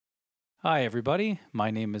Hi, everybody.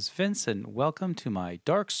 My name is Vince, and welcome to my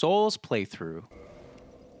Dark Souls playthrough.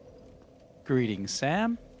 Greetings,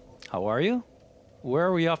 Sam. How are you? Where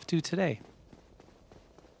are we off to today?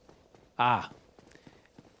 Ah,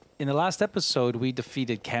 in the last episode, we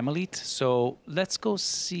defeated Camelite, so let's go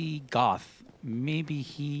see Goth. Maybe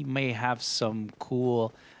he may have some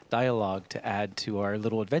cool dialogue to add to our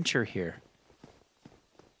little adventure here.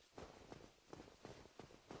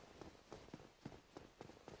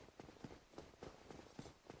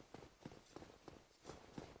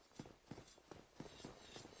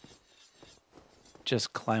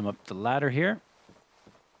 Just climb up the ladder here.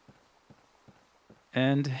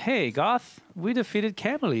 And hey, Goth, we defeated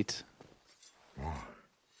Camelite. Why,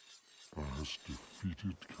 thou hast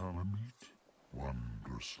defeated Calamite?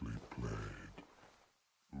 Wondrously played.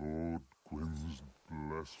 Lord Gwyn's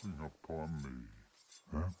blessing upon me.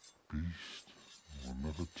 That beast will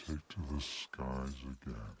never take to the skies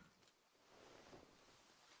again.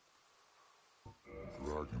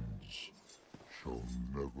 Dragons shall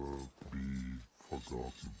never be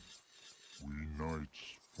forgotten. We knights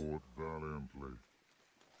fought valiantly,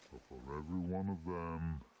 but for every one of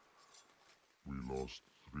them, we lost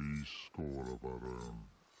 80 of our own.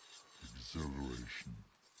 Exhilaration,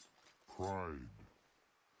 pride,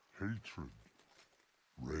 hatred,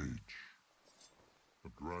 rage.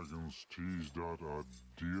 The dragons teased out our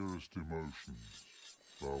dearest emotions.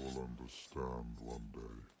 Thou will understand one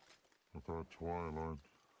day. At our twilight,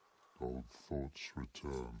 old thoughts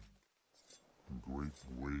return, in great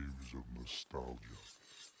waves of nostalgia.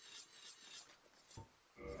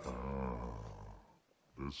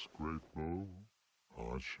 This great bow,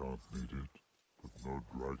 I shan't need it, but no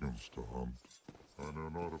dragons to hunt. I know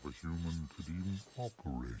not if a human could even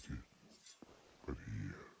operate it, but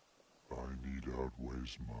here, thy need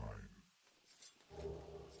outweighs mine.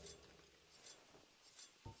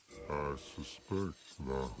 I suspect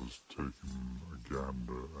thou hast taken a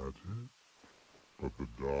gander at it, but the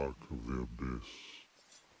dark of the abyss,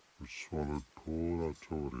 which swallowed poor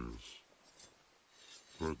Artorias,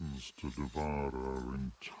 threatens to devour our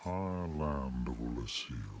entire land of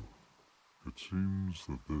Ulasil. It seems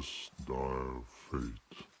that this dire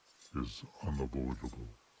fate is unavoidable,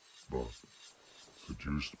 but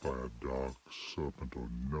seduced by a dark serpent or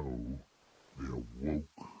no, they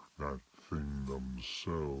awoke that thing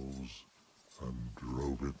themselves and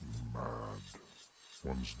drove it mad.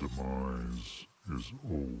 One's demise is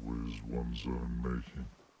always one's own making.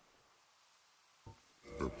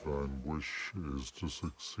 If thine wish is to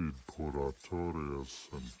succeed poor Artorias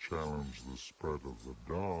and challenge the spread of the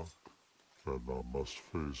dark, then thou must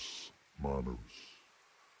face Manus,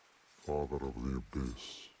 father of the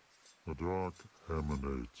abyss. The dark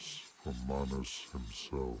emanates from Manus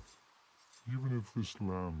himself. Even if this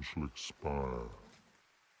land shall expire,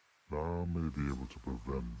 thou may be able to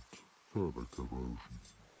prevent further corrosion.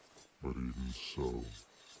 But even so,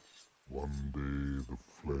 one day the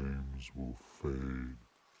flames will fade,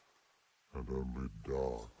 and only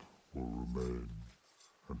dark will remain,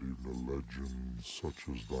 and even a legend such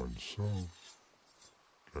as thyself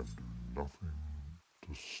can do nothing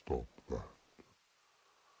to stop that.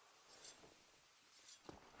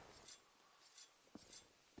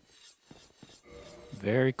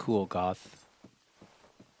 Very cool, Goth.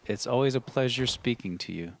 It's always a pleasure speaking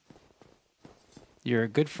to you. You're a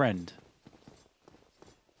good friend.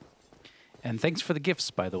 And thanks for the gifts,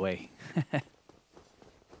 by the way.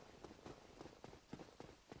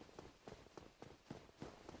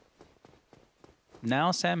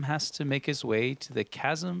 Now Sam has to make his way to the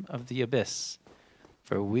Chasm of the Abyss,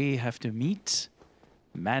 for we have to meet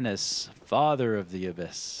Manus, father of the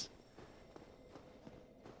Abyss.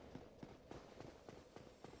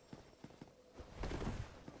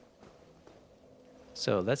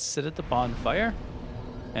 So let's sit at the bonfire,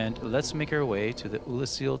 and let's make our way to the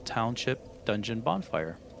Ulasil Township Dungeon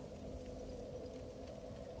Bonfire.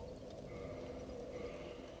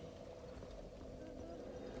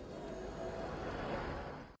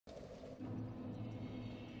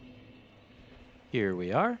 Here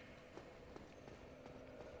we are.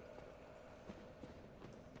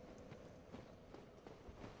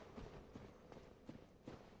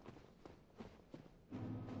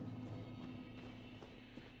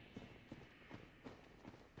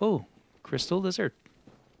 Oh, crystal lizard.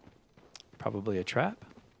 Probably a trap.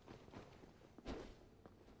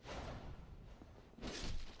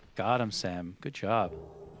 Got him, Sam. Good job.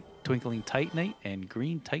 Twinkling Titanite and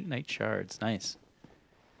green Titanite shards. Nice.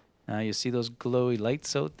 Now you see those glowy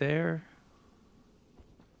lights out there?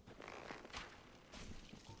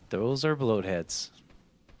 Those are bloatheads.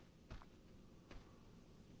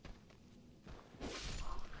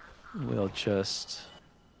 We'll just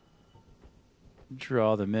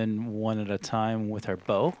draw them in one at a time with our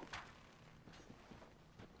bow.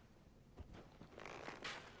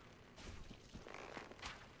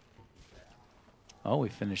 Oh, we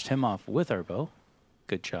finished him off with our bow.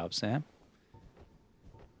 Good job, Sam.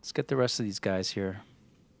 Let's get the rest of these guys here.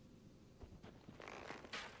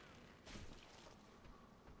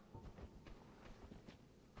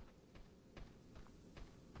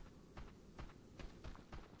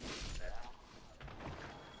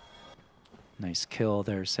 Nice kill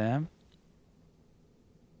there, Sam.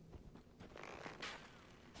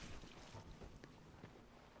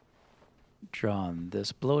 Draw on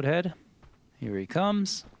this bloathead. Here he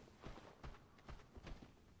comes.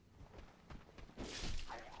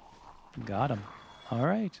 Got him. All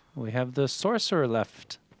right. We have the sorcerer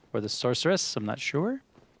left. Or the sorceress, I'm not sure.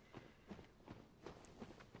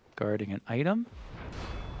 Guarding an item.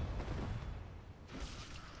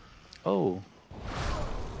 Oh.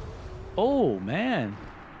 Oh, man.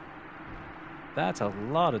 That's a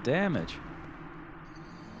lot of damage.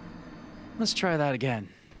 Let's try that again.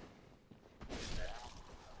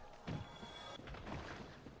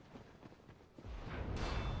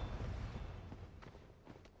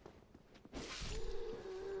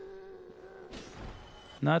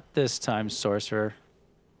 Not this time, sorcerer.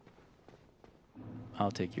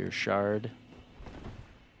 I'll take your shard.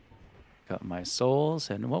 Got my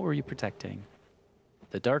souls. And what were you protecting?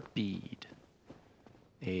 The dark bead.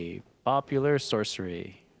 A popular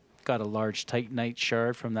sorcery. Got a large titanite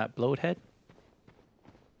shard from that bloathead.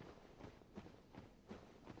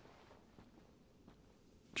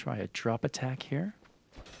 Try a drop attack here.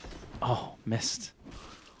 Oh, missed.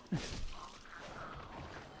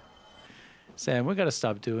 Sam, we gotta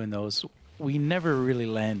stop doing those. We never really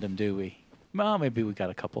land them, do we? Well, maybe we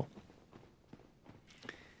got a couple.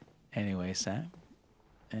 Anyway, Sam.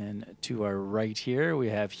 And to our right here, we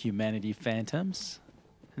have Humanity Phantoms.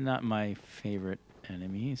 Not my favorite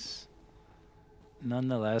enemies.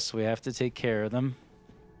 Nonetheless, we have to take care of them.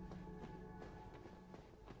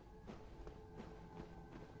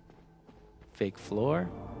 Fake floor.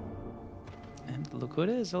 And look who it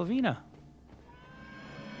is, Elvina.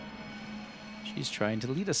 She's trying to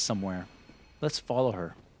lead us somewhere. Let's follow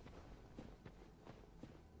her.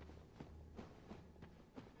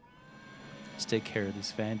 Let's take care of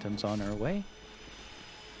these phantoms on our way.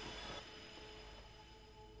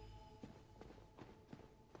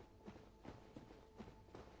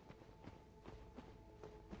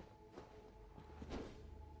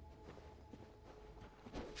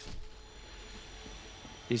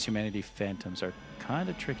 These humanity phantoms are kind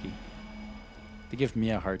of tricky. They give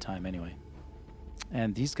me a hard time anyway.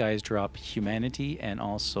 And these guys drop humanity and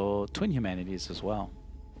also twin humanities as well.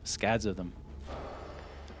 Scads of them.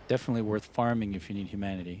 Definitely worth farming if you need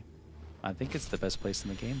humanity. I think it's the best place in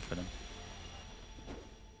the game for them.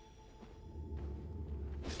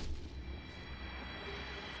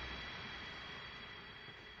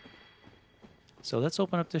 So let's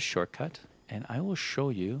open up this shortcut and I will show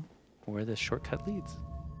you where this shortcut leads.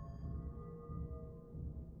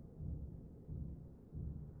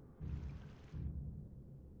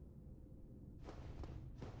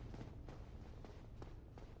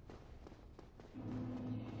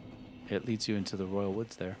 It leads you into the Royal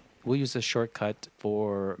Woods there. We'll use a shortcut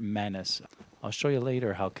for Manus. I'll show you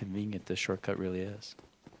later how convenient this shortcut really is.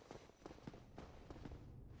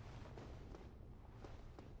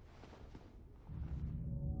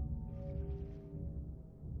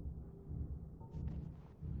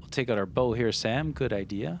 We'll take out our bow here, Sam. Good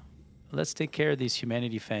idea. Let's take care of these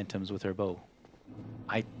humanity phantoms with our bow.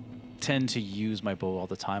 I tend to use my bow all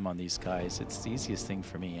the time on these guys. It's the easiest thing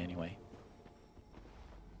for me anyway.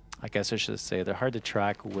 I guess I should say they're hard to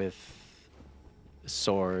track with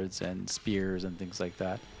swords and spears and things like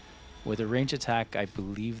that. With a range attack, I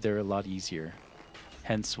believe they're a lot easier.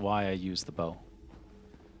 Hence why I use the bow.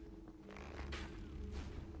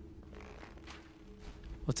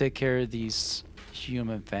 We'll take care of these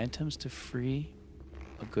human phantoms to free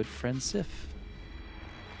a good friend Sif.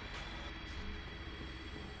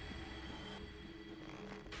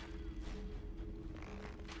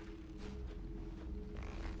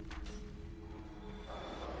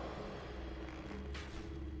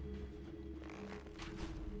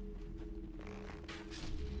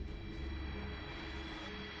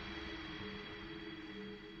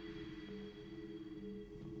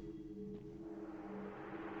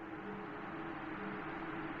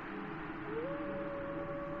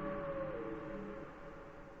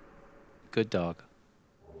 Good dog.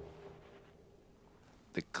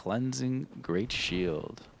 The cleansing great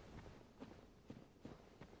shield.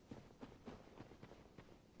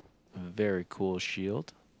 very cool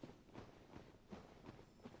shield.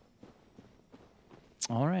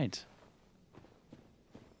 All right.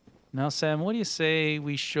 Now, Sam, what do you say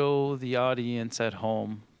we show the audience at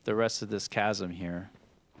home the rest of this chasm here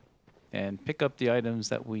and pick up the items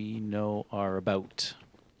that we know are about?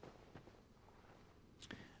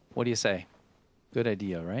 What do you say? Good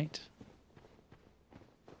idea, right?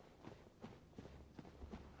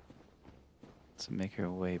 Let's make our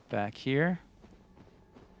way back here.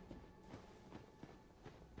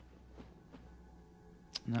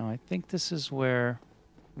 Now, I think this is where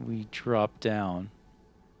we drop down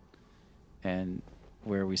and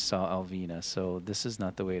where we saw Alvina, so this is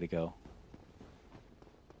not the way to go.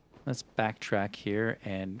 Let's backtrack here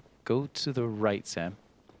and go to the right, Sam.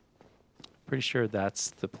 Pretty sure that's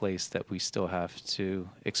the place that we still have to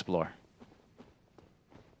explore.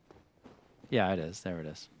 Yeah, it is. There it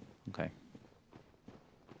is. Okay.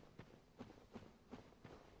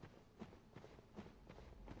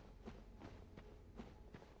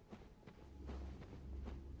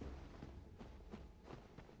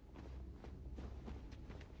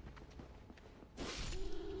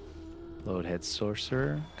 Loadhead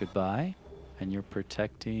Sorcerer, goodbye. And you're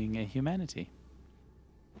protecting a humanity.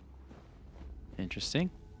 Interesting.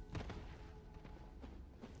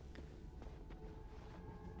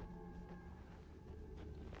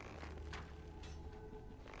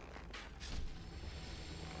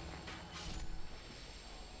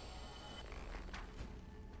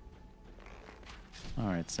 All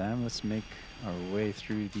right, Sam, let's make our way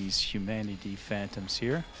through these humanity phantoms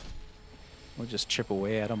here. We'll just chip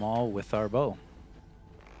away at them all with our bow.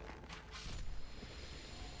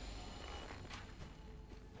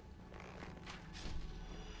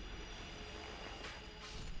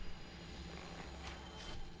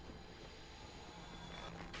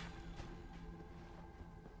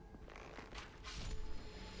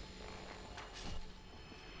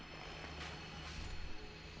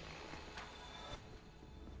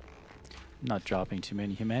 Not dropping too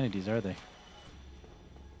many humanities, are they?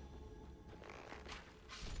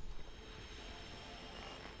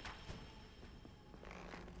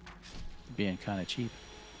 Being kind of cheap.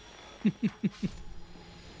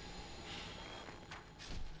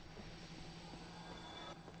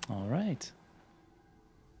 All right.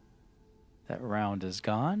 That round is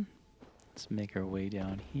gone. Let's make our way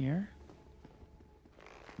down here.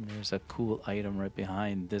 And there's a cool item right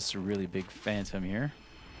behind this really big phantom here.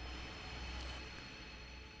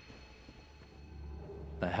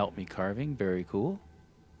 That helped me carving. Very cool.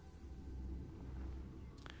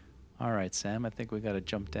 All right, Sam, I think we got to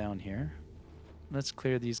jump down here. Let's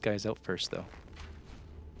clear these guys out first, though.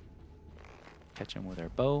 Catch them with our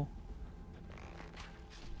bow.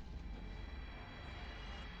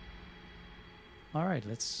 All right,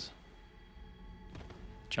 let's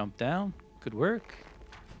jump down. Good work.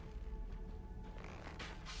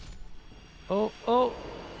 Oh, oh.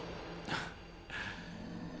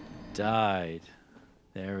 Died.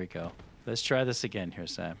 There we go. Let's try this again here,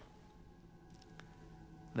 Sam.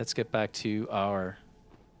 Let's get back to our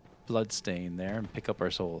blood stain there and pick up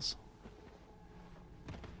our souls.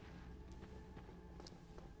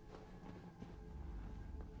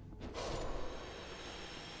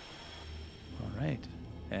 All right.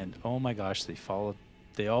 And oh my gosh,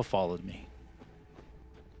 they all followed me.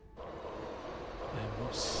 And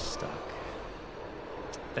we're stuck.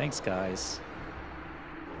 Thanks, guys.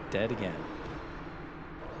 Dead again.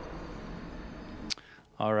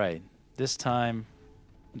 All right. This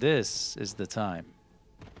is the time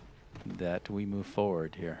that we move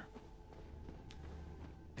forward here.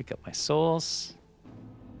 Pick up my souls.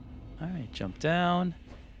 All right, jump down.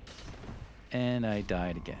 And I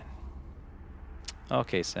died again.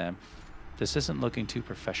 Okay, Sam. This isn't looking too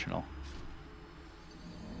professional.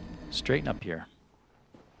 Straighten up here.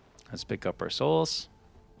 Let's pick up our souls.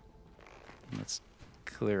 Let's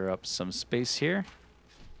clear up some space here.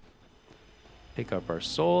 Pick up our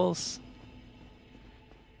souls.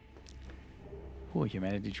 Ooh,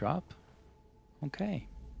 humanity drop. Okay.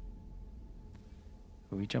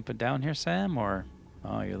 Are we jumping down here, Sam? Or,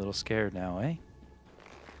 oh, you're a little scared now, eh?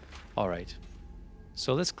 All right.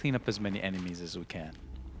 So let's clean up as many enemies as we can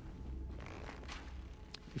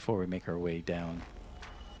before we make our way down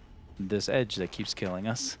this edge that keeps killing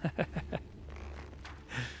us.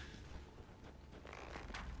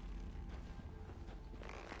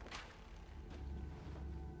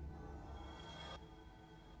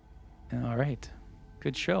 All right.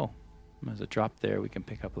 Good show. There's a drop there we can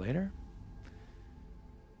pick up later.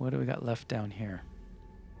 What do we got left down here?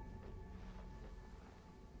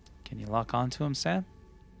 Can you lock onto him, Sam?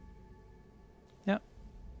 Yep.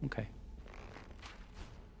 Okay.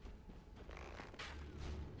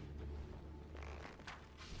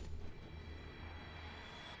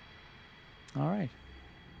 All right.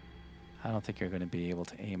 I don't think you're going to be able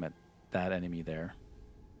to aim at that enemy there.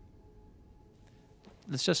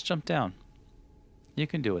 Let's just jump down. You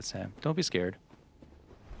can do it, Sam. Don't be scared.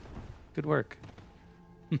 Good work.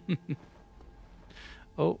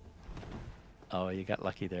 Oh. Oh, you got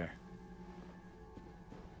lucky there.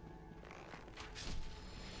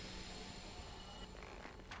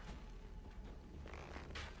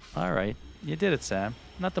 All right. You did it, Sam.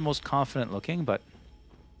 Not the most confident looking, but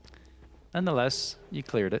nonetheless, you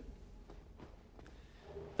cleared it.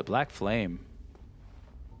 The Black Flame.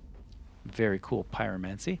 Very cool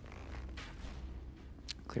pyromancy.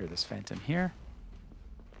 Clear this phantom here.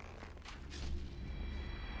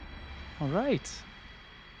 All right.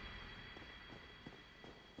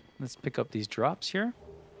 Let's pick up these drops here.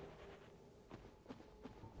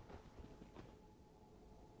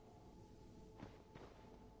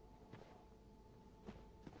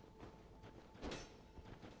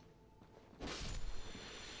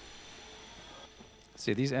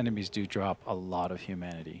 See, these enemies do drop a lot of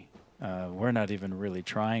humanity. We're not even really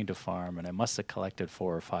trying to farm, and I must have collected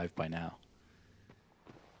 4 or 5 by now.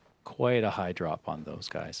 Quite a high drop on those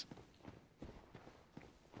guys.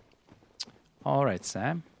 All right,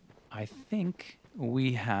 Sam. I think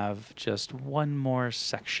we have just one more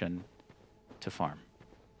section to farm.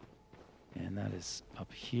 And that is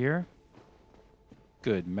up here.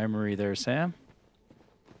 Good memory there, Sam.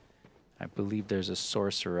 I believe there's a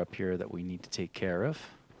sorcerer up here that we need to take care of.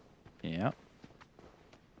 Yeah.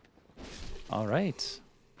 All right.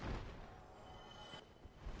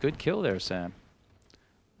 Good kill there, Sam.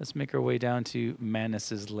 Let's make our way down to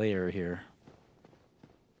Manus's lair here.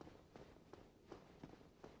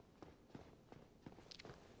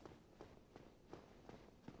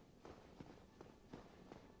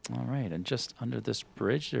 All right, and just under this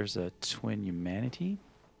bridge, there's a twin humanity.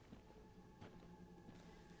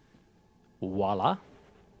 Voila.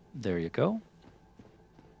 There you go.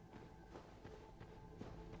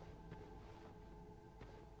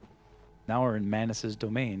 Now we're in Manus's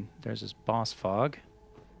domain. There's this boss fog.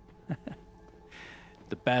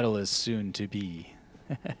 The battle is soon to be.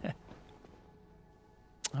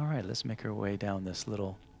 All right, let's make our way down this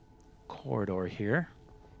little corridor here.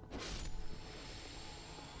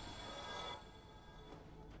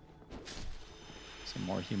 Some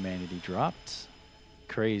more humanity dropped.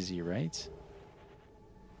 Crazy, right?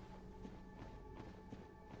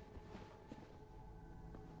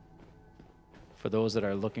 For those that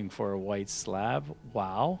are looking for a white slab,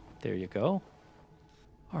 wow, there you go.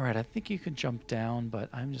 All right, I think you can jump down, but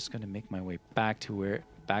I'm just going to make my way back to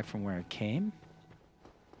back from where I came.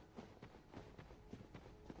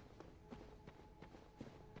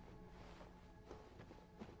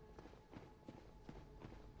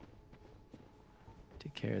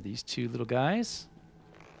 Take care of these 2 little guys.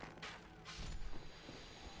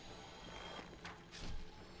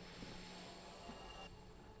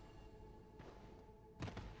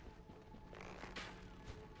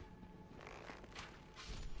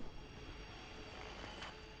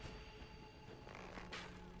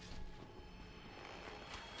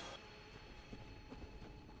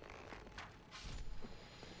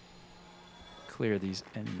 Clear these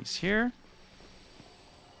enemies here.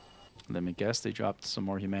 Let me guess, they dropped some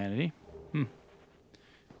more humanity.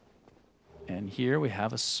 And here we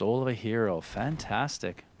have a soul of a hero.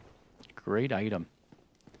 Fantastic. Great item.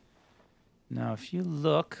 Now, if you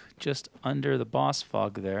look just under the boss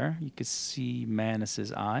fog there, you can see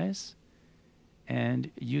Manus's eyes. And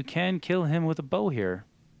you can kill him with a bow here.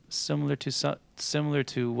 Similar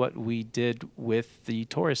to what we did with the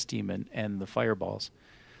Taurus demon and the fireballs.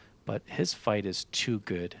 But his fight is too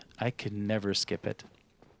good. I could never skip it.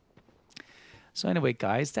 So anyway,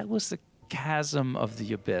 guys, that was the Chasm of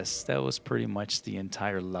the Abyss. That was pretty much the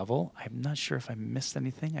entire level. I'm not sure if I missed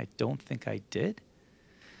anything. I don't think I did.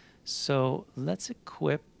 So let's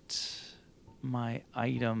equip my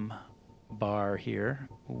item bar here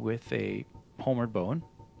with a homeward bone.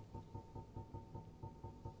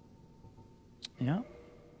 Yeah.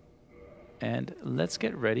 And let's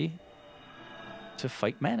get ready to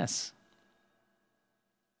fight Manus.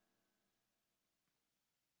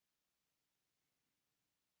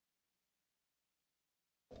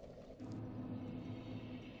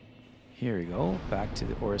 Here we go, back to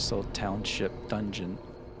the Orisol Township Dungeon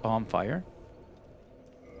bonfire.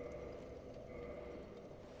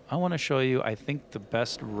 I want to show you, I think, the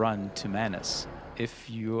best run to Manus if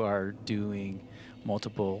you are doing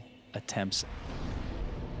multiple attempts.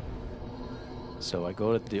 So I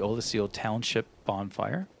go to the Orisol Township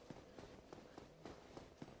bonfire.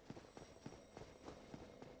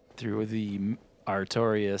 Through the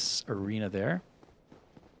Artorias arena there.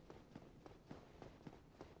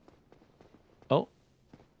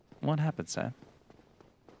 What happened, Sam?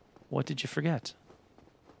 What did you forget?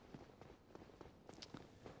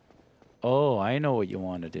 Oh, I know what you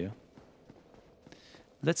want to do.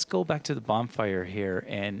 Let's go back to the bonfire here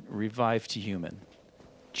and revive to human.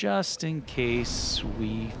 Just in case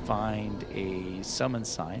we find a summon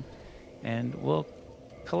sign. And we'll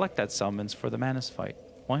collect that summons for the Manus fight.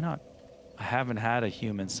 Why not? I haven't had a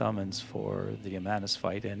human summons for the Manus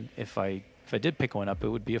fight, and if I did pick one up, it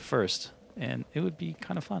would be a first, and it would be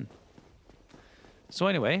kind of fun. So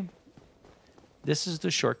anyway, this is the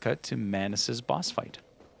shortcut to Manus's boss fight.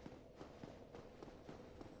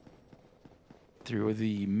 Through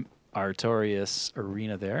the Artorias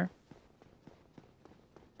arena there.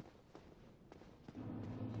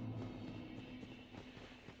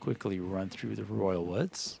 Quickly run through the Royal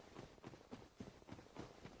Woods.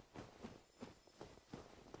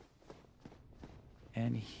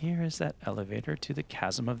 And here is that elevator to the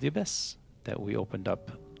Chasm of the Abyss that we opened up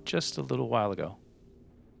just a little while ago.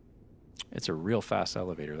 It's a real fast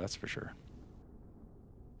elevator, that's for sure.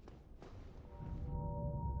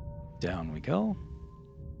 Down we go.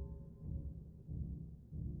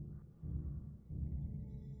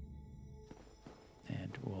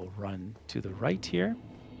 And we'll run to the right here.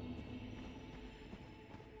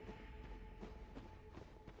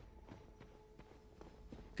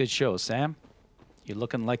 Good show, Sam. You're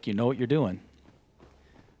looking like you know what you're doing.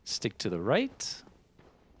 Stick to the right.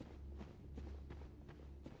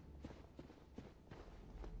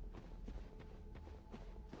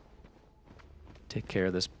 Take care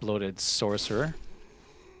of this bloated sorcerer.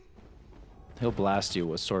 He'll blast you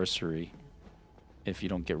with sorcery if you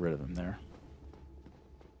don't get rid of him there.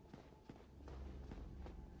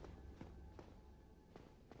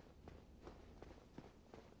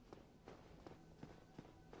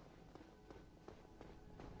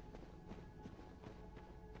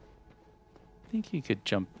 I think you could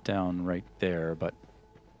jump down right there, but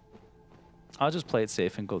I'll just play it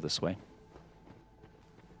safe and go this way.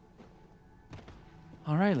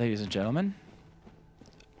 All right, ladies and gentlemen.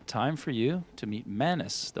 Time for you to meet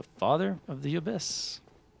Manus, the father of the Abyss.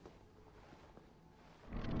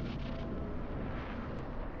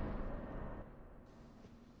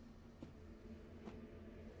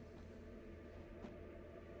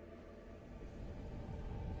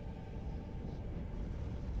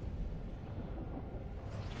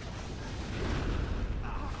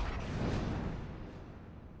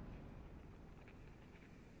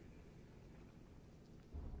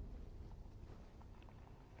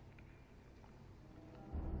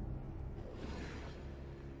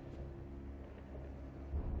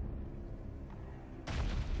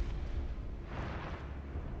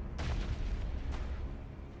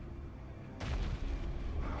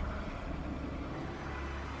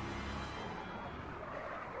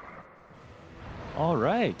 All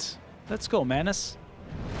right, let's go, Manus.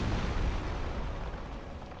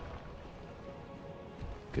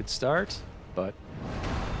 Good start, but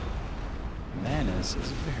Manus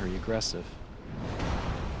is very aggressive.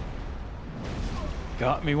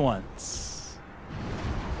 Got me once.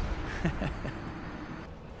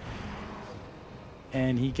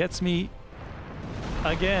 And he gets me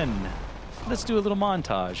again. Let's do a little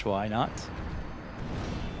montage, why not?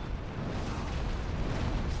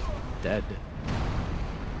 Dead.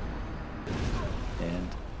 And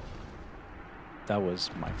that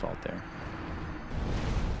was my fault there.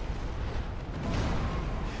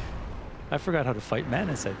 I forgot how to fight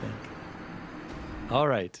Manus, I think. All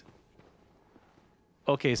right.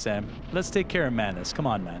 Okay, Sam. Let's take care of Manus. Come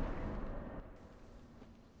on, man.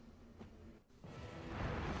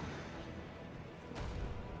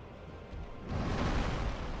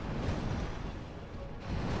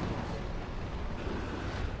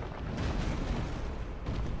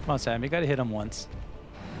 Come on, Sam. You gotta hit him once.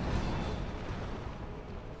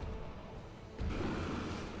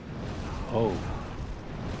 Oh.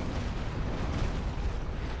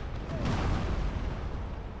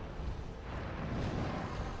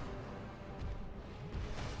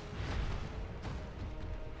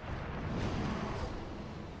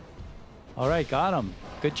 All right, got him.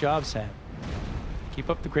 Good job, Sam. Keep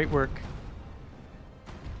up the great work.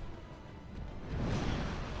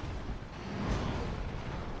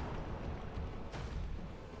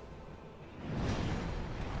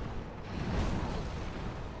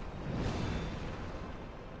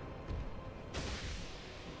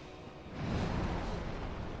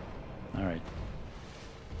 All right.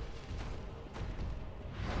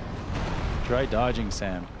 Try dodging,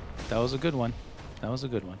 Sam. That was a good one. That was a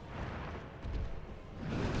good one.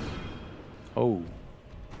 Oh.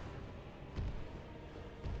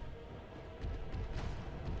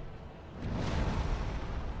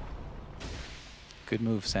 Good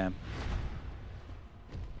move, Sam.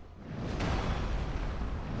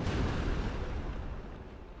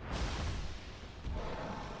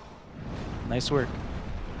 Nice work.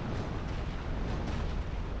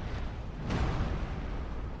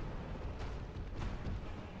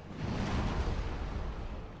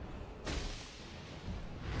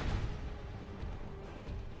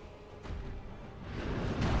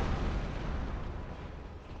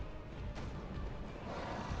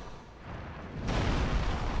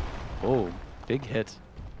 Oh, big hit.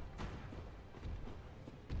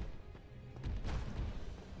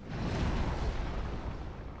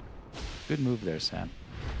 Good move there, Sam.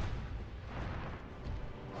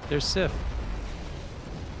 There's Sif.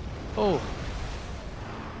 Oh,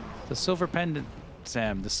 the silver pendant,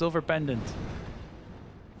 Sam. The silver pendant.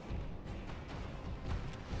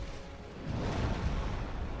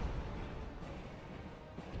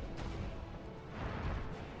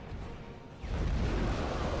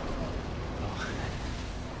 Oh.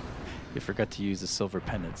 You forgot to use the silver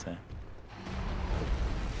pendant, Sam.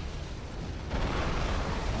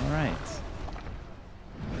 All right.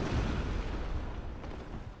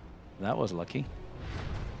 That was lucky.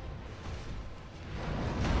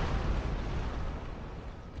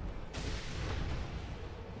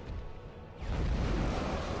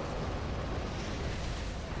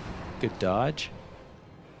 Good dodge.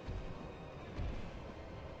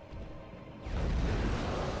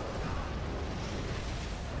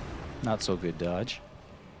 Not so good dodge.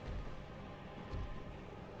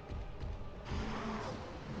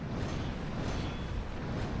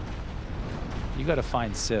 You gotta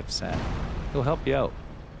find Sif, Sam. He'll help you out.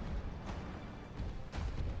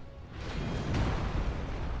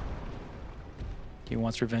 He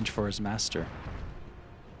wants revenge for his master.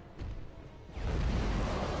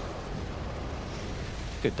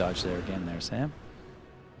 Good dodge there again there, Sam.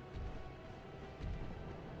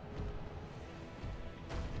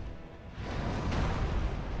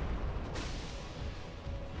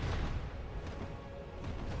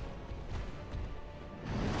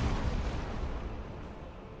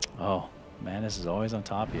 Oh, Manus is always on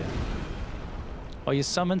top of you. Oh, you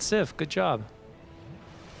summoned Sif. Good job.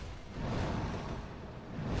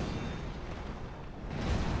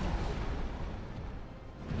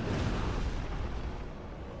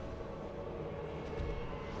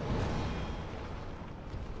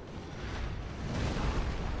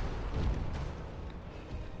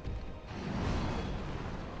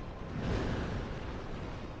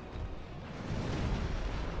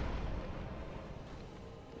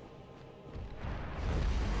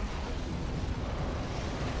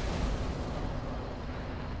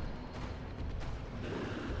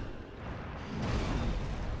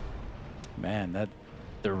 Man,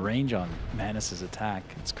 the range on Manus's attack,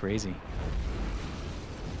 it's crazy.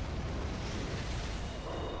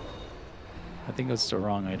 I think it's the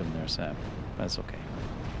wrong item there, Sam. That's okay.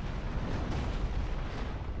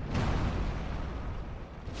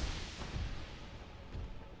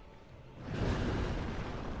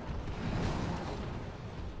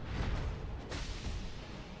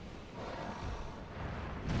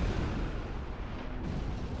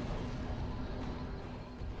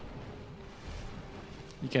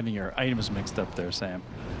 You're getting your items mixed up there, Sam.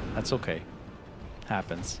 That's okay.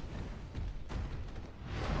 Happens.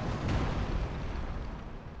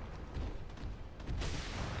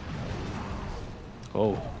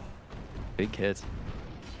 Oh, big hit.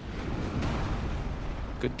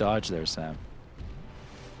 Good dodge there, Sam.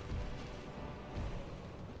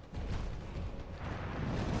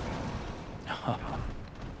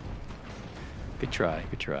 Good try,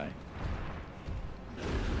 good try.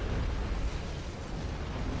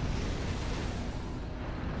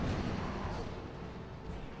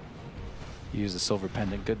 You used the silver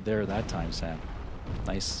pendant good there that time, Sam.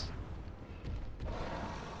 Nice.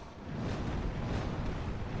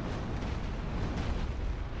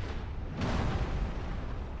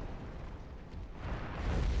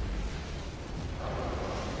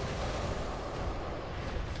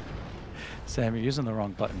 Sam, you're using the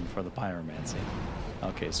wrong button for the pyromancy.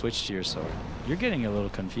 Okay, switch to your sword. You're getting a little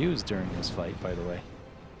confused during this fight, by the way.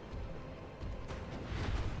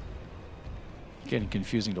 Getting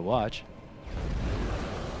confusing to watch.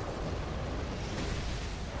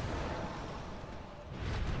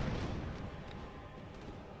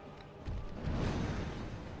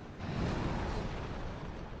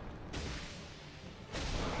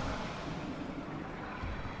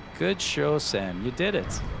 Good show, Sam. You did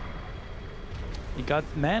it. You got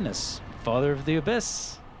Manus, Father of the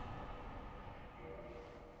Abyss.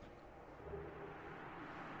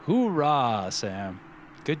 Hoorah, Sam.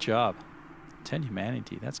 Good job. 10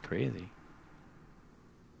 humanity. That's crazy.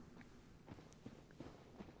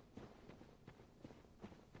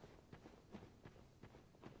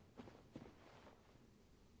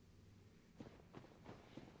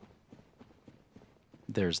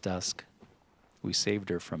 There's Dusk. We saved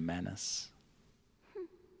her from Manus.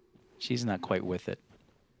 She's not quite with it.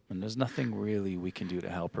 And there's nothing really we can do to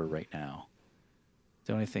help her right now.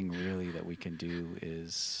 The only thing really that we can do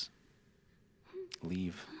is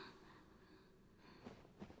leave.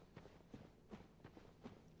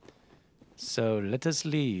 So let us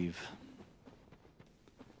leave.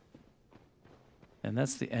 And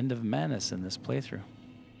that's the end of Manus in this playthrough.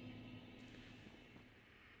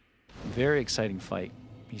 Very exciting fight.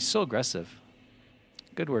 He's so aggressive.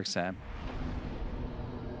 Good work, Sam.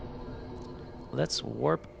 Let's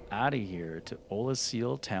warp out of here to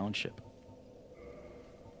Olasil Township.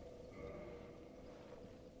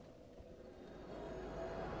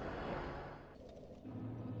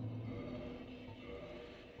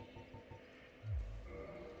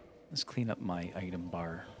 Let's clean up my item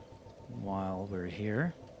bar. While we're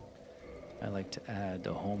here, I like to add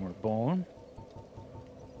a Homer bone,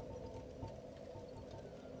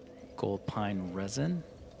 gold pine resin,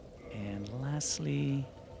 and lastly,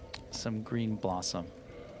 some green blossom.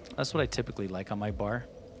 That's what I typically like on my bar.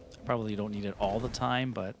 I probably don't need it all the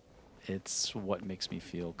time, but it's what makes me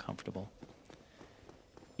feel comfortable.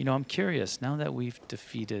 You know, I'm curious, now that we've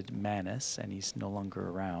defeated Manus and he's no longer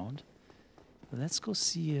around, let's go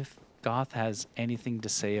see if Goth has anything to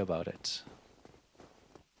say about it.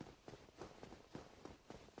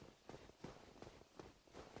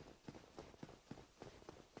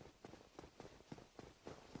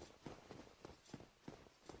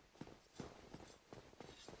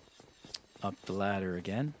 Up the ladder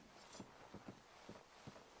again.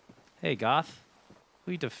 Hey, Goth.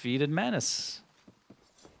 We defeated Manus.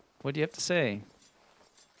 What do you have to say?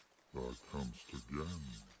 Thou comest again,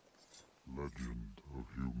 legend of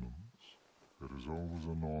humans. It is always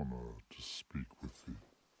an honor to speak with thee.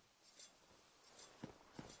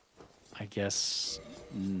 I guess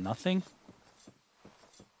nothing?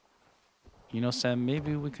 You know, Sam,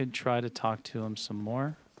 maybe we could try to talk to him some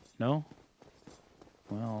more? No?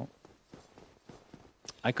 Well,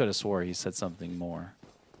 I could have swore he said something more,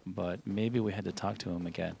 but maybe we had to talk to him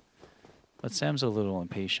again. But Sam's a little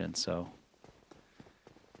impatient, so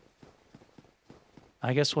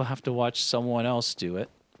I guess we'll have to watch someone else do it.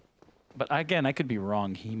 But again, I could be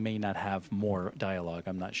wrong. He may not have more dialogue.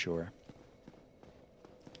 I'm not sure.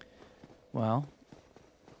 Well,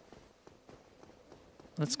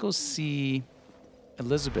 let's go see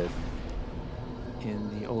Elizabeth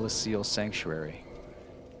in the Olasil Sanctuary.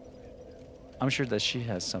 I'm sure that she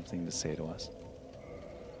has something to say to us.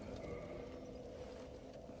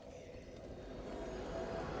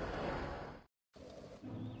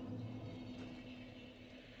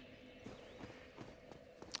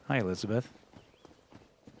 Hi, Elizabeth.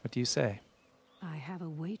 What do you say? I have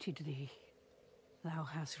awaited thee. Thou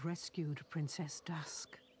hast rescued Princess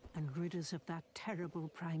Dusk and rid us of that terrible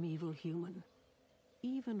primeval human,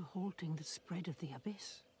 even halting the spread of the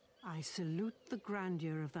abyss. I salute the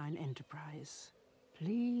grandeur of thine enterprise.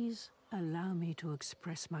 Please allow me to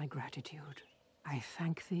express my gratitude. I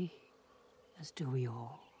thank thee, as do we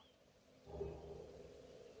all.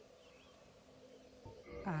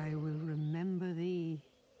 I will remember thee,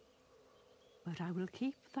 but I will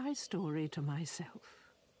keep thy story to myself.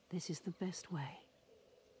 This is the best way,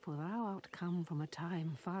 for thou art come from a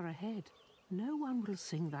time far ahead. No one will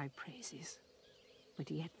sing thy praises,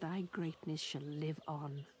 but yet thy greatness shall live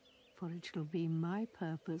on, for it shall be my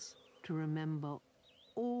purpose to remember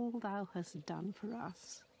all thou hast done for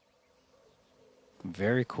us.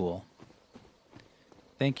 Very cool.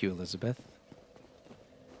 Thank you, Elizabeth.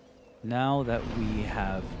 Now that we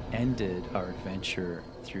have ended our adventure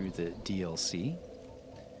through the DLC,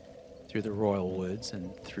 through the Royal Woods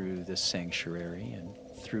and through the Sanctuary and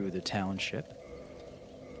through the township,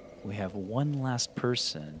 we have one last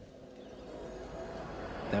person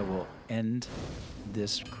that will end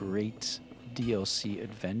this great DLC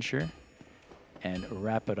adventure and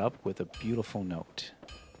wrap it up with a beautiful note.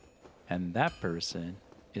 And that person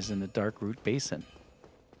is in the Darkroot Basin.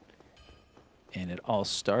 And it all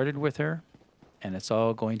started with her, and it's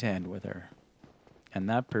all going to end with her. And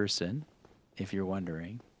that person, if you're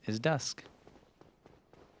wondering, is Dusk.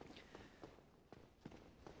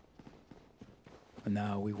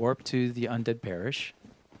 Now we warp to the Undead Parish.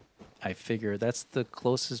 I figure that's the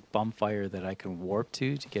closest bonfire that I can warp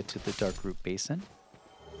to get to the Darkroot Basin.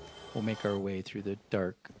 We'll make our way through the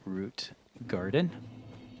Darkroot Garden.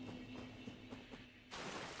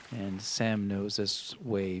 And Sam knows this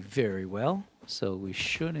way very well, so we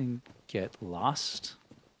shouldn't get lost.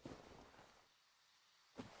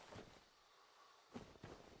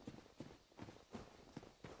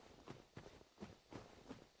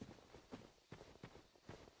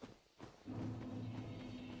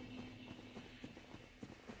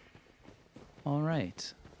 All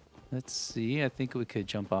right. Let's see. I think we could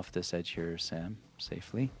jump off this edge here, Sam,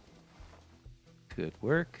 safely. Good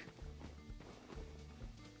work.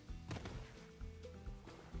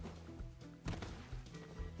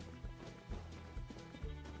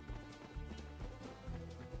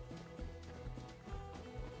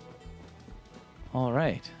 All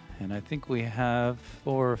right. And I think we have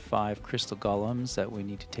 4 or 5 crystal golems that we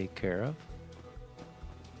need to take care of.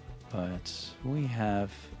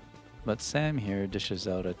 But Sam here dishes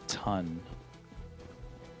out a ton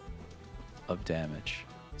of damage.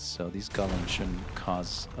 So these golems shouldn't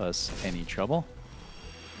cause us any trouble.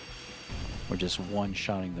 We're just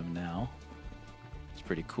one-shotting them now. It's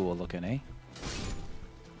pretty cool looking, eh?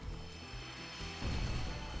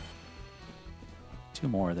 2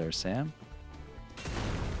 more there, Sam.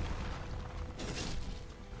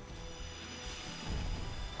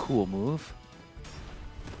 Cool move.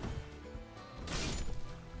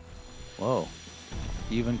 Whoa.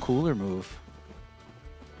 Even cooler move.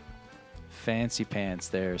 Fancy pants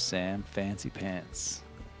there, Sam. Fancy pants.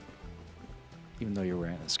 Even though you're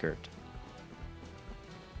wearing a skirt.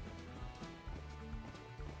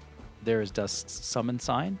 There is Dust's summon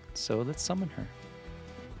sign, so let's summon her.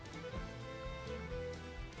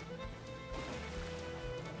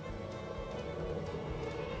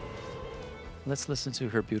 Let's listen to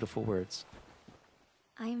her beautiful words.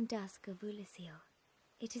 I am Dusk of Ulisil.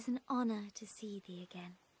 It is an honor to see thee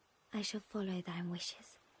again. I shall follow thy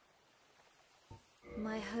wishes.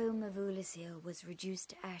 My home of Ulisil was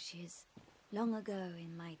reduced to ashes long ago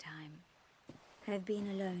in my time. I have been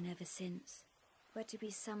alone ever since, but to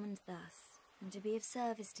be summoned thus, and to be of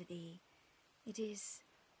service to thee, it is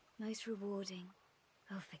most rewarding.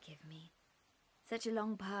 Oh, forgive me. Such a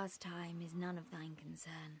long past time is none of thine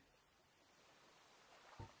concern.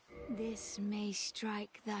 This may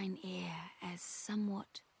strike thine ear as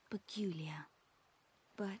somewhat peculiar,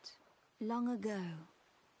 but long ago,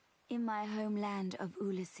 in my homeland of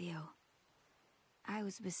Ulisil, I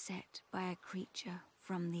was beset by a creature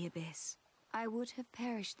from the abyss. I would have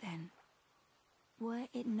perished then, were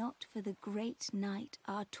it not for the great knight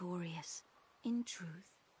Artorius. In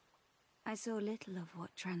truth, I saw little of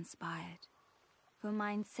what transpired, for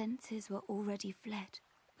mine senses were already fled,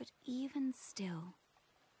 but even still,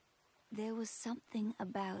 there was something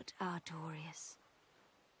about Artorius,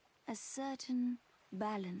 a certain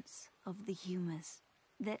balance of the humours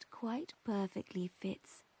that quite perfectly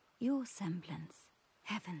fits your semblance.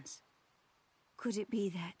 Heavens, could it be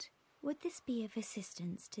that? Would this be of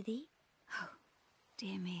assistance to thee? Oh,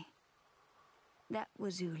 dear me. That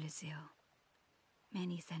was Ulisil,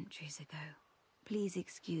 many centuries ago. Please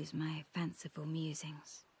excuse my fanciful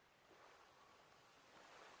musings.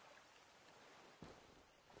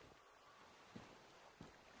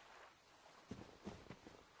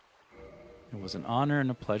 It was an honor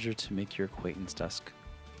and a pleasure to make your acquaintance, Dusk.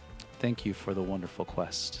 Thank you for the wonderful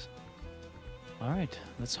quest. All right,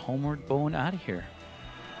 let's homeward bone out of here.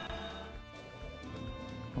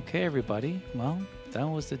 Okay, everybody. Well, that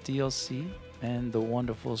was the DLC and the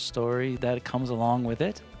wonderful story that comes along with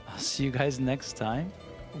it. I'll see you guys next time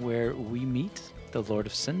where we meet the Lord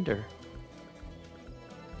of Cinder.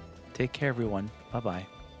 Take care, everyone. Bye-bye.